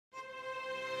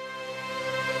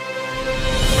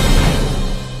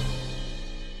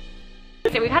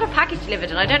package delivered,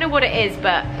 and I don't know what it is,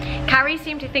 but Carrie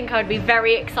seemed to think I'd be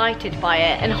very excited by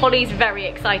it, and Holly's very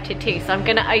excited too, so I'm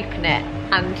gonna open it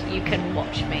and you can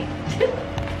watch me.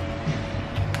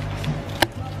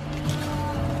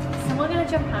 Is someone gonna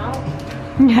jump out?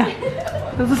 Yeah,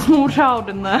 there's a small child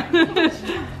in there.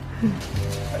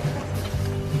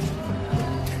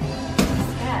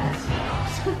 Scared.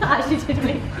 That actually did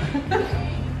me.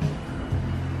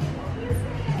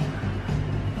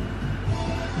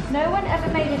 No one ever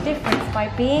made a difference by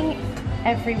being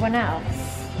everyone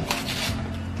else.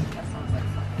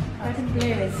 Red and blue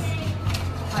is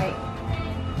quite...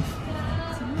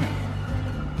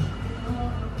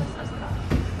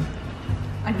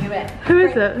 I knew it. Who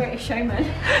is it? Greatest Showman.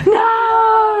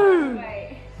 No!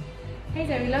 Wait. Hey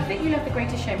Zoe, we love that you love The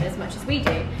Greatest Showman as much as we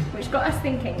do, which got us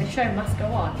thinking the show must go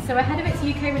on. So ahead of its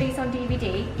UK release on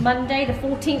DVD, Monday the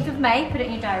 14th of May, put it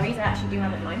in your diaries, I actually do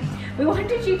have it in mine, we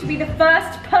wanted you to be the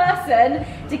first person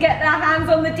to get their hands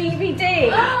on the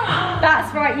DVD.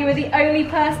 That's right, you were the only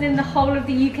person in the whole of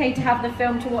the UK to have the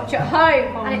film to watch at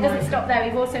home. And it doesn't stop there,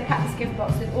 we've also packed this gift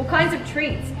box with all kinds of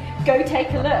treats. Go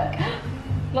take a look.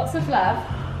 Lots of love,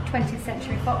 20th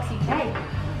Century Fox UK.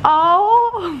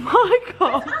 Oh my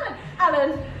god.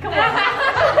 Alan, come on.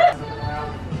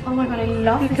 Oh my god, I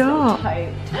love this little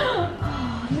tote.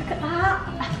 Oh, look at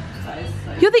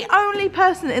that. You're the only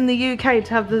person in the UK to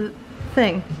have the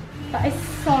thing. That is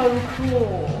so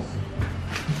cool.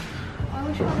 I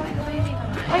wish I had the baby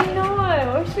on it. I know.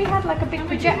 I wish we had like a big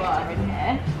projector in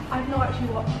here. I've not actually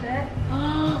watched it.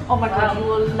 Oh my god, you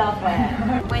will love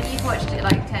it. When you've watched it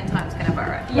like 10 times, can I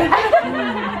borrow it?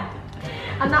 Yeah.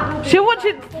 And that will be She'll watch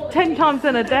it 10 times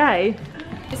in a day.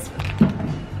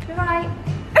 Right.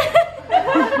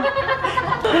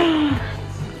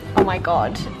 Oh my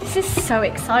god, this is so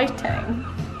exciting.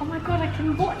 Oh my god, I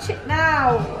can watch it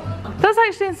now. That's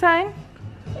actually insane.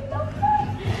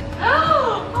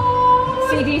 Oh,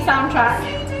 CD soundtrack.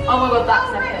 Oh my god,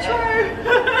 that's epic.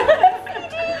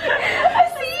 A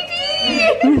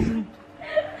CD.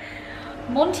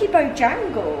 Monty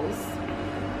Bojangles.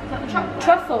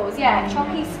 Truffles, yeah,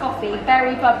 choppy, scoffy,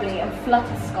 berry bubbly, and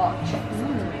flutterscotch.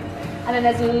 And then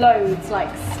there's loads like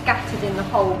scattered in the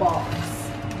whole box.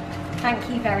 Thank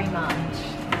you very much.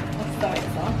 I'm so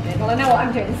excited. Well, I know what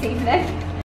I'm doing this evening.